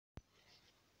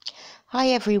Hi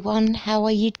everyone, how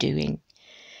are you doing?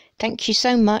 Thank you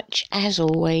so much, as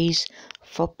always,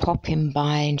 for popping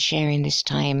by and sharing this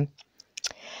time.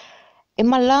 In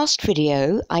my last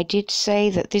video, I did say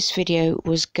that this video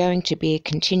was going to be a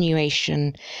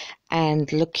continuation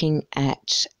and looking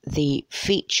at the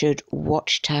featured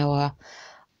Watchtower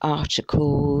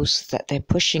articles that they're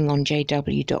pushing on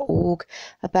jw.org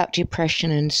about depression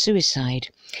and suicide.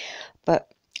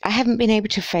 But I haven't been able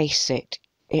to face it.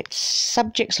 It's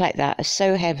subjects like that are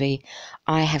so heavy,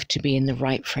 I have to be in the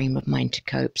right frame of mind to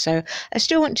cope. So I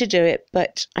still want to do it,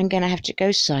 but I'm going to have to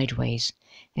go sideways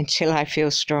until I feel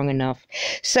strong enough.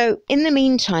 So in the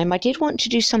meantime, I did want to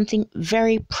do something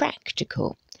very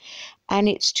practical, and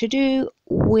it's to do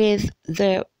with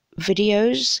the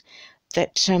videos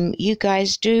that you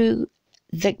guys do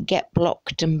that get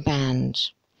blocked and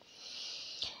banned.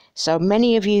 So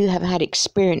many of you have had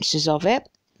experiences of it.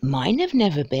 Mine have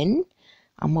never been.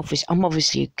 I'm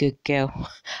obviously a good girl.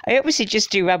 I obviously just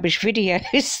do rubbish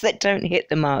videos that don't hit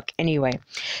the mark anyway.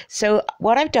 So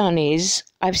what I've done is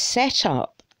I've set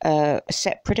up a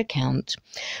separate account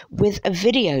with a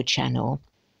video channel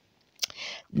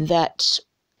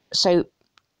so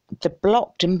the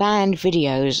blocked and banned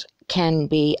videos can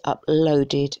be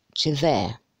uploaded to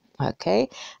there. Okay,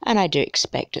 and I do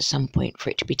expect at some point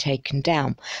for it to be taken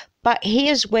down. But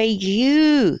here's where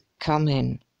you come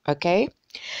in, okay?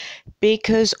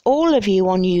 Because all of you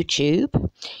on YouTube,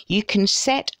 you can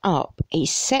set up a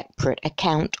separate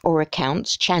account or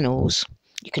channels.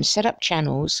 You can set up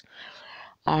channels,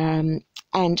 and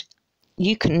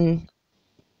you can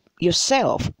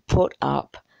yourself put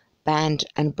up banned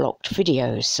and blocked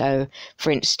videos. So,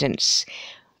 for instance,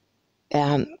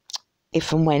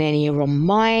 if and when any are on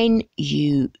mine,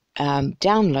 you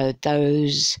download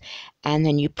those and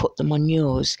then you put them on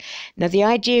yours. Now, the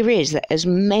idea is that as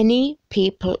many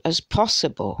people as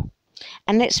possible,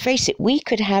 and let's face it, we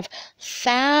could have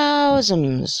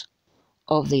thousands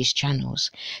of these channels,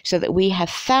 so that we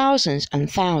have thousands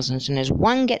and thousands, and as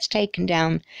one gets taken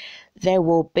down, there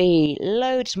will be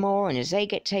loads more, and as they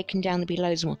get taken down, there'll be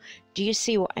loads more. Do you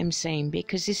see what I'm saying?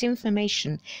 Because this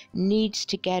information needs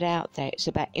to get out there. It's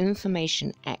about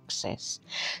information access.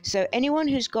 So anyone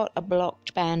who's got a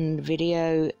blocked, banned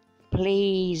video,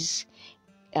 please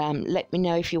let me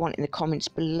know if you want in the comments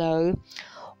below,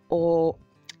 or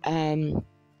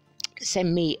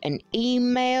send me an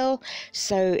email.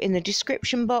 So in the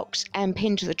description box and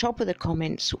pinned to the top of the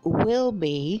comments will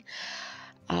be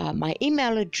my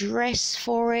email address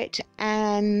for it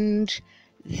and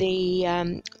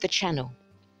the channel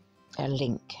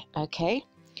link. Okay,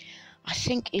 I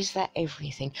think, is that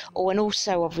everything? Oh, and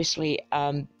also obviously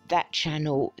that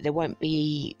channel, there won't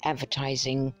be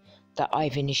advertising that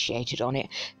I've initiated on it.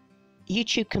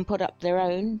 YouTube can put up their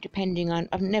own, depending on,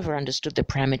 I've never understood the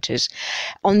parameters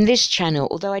on this channel.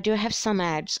 Although I do have some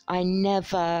ads, I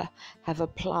never have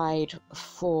applied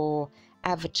for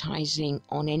advertising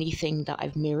on anything that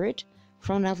I've mirrored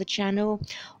from another channel,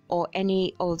 or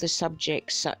any other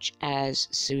subjects such as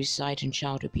suicide and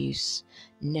child abuse.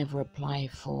 Never apply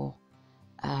for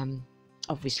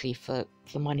obviously for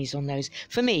monies on those.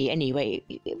 For me anyway,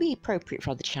 it'd be appropriate for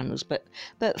other channels, but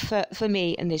for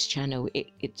me and this channel,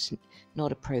 it's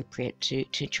not appropriate to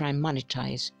try and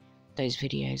monetize those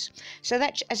videos. So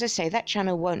that, as I say, that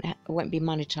channel won't be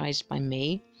monetized by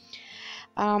me.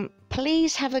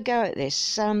 Please have a go at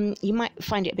this. You might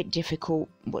find it a bit difficult.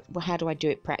 How do I do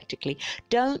it practically?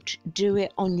 Don't do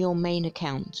it on your main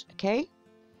account, okay?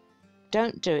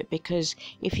 Don't do it, because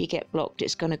if you get blocked,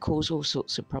 it's going to cause all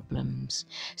sorts of problems.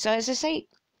 So as I say,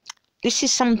 this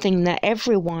is something that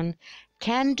everyone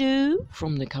can do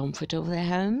from the comfort of their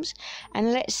homes,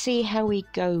 and let's see how we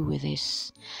go with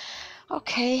this.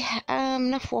 Okay,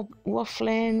 enough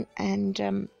waffling,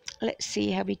 and let's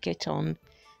see how we get on.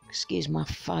 Excuse my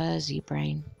fuzzy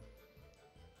brain.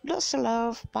 Lots of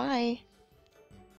love. Bye.